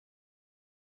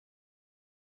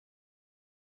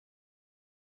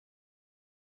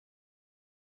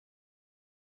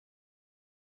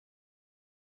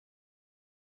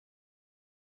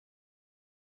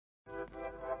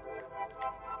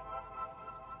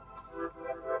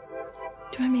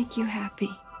Do I make you happy?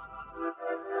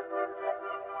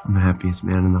 I'm the happiest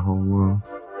man in the whole world.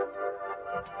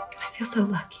 I feel so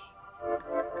lucky.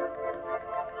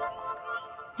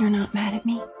 You're not mad at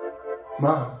me?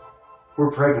 Mom,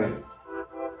 we're pregnant.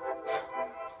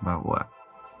 About what?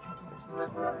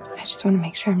 I just want to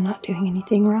make sure I'm not doing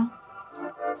anything wrong.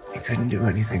 You couldn't do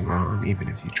anything wrong, even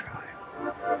if you tried.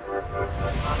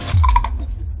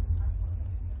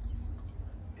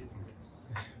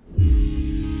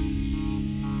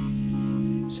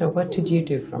 So what did you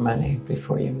do for money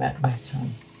before you met my son?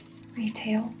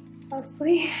 Retail,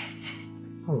 mostly.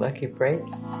 A lucky break.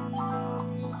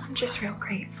 I'm just real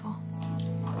grateful.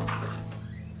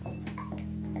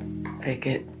 Fake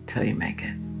it till you make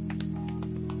it.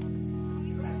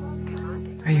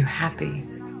 Are you happy?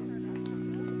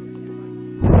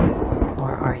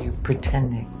 Or are you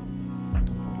pretending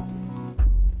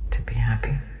to be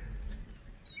happy?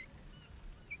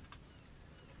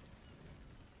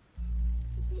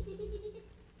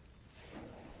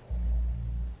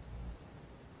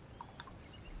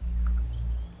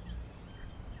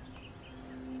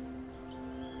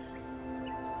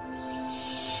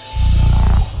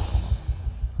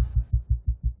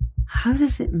 How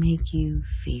does it make you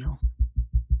feel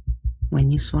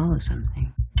when you swallow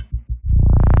something?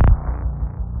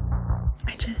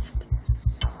 I just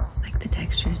like the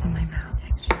textures in my mouth.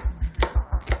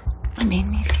 It made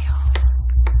me feel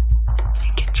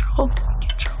in control.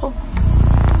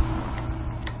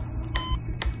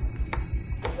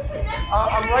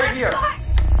 I'm right here.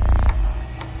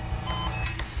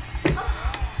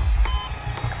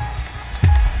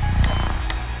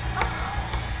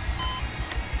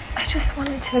 I just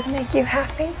wanted to make you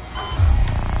happy.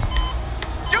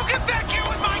 You get back here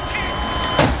with my kid!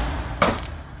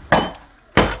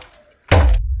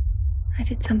 I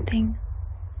did something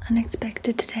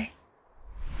unexpected today.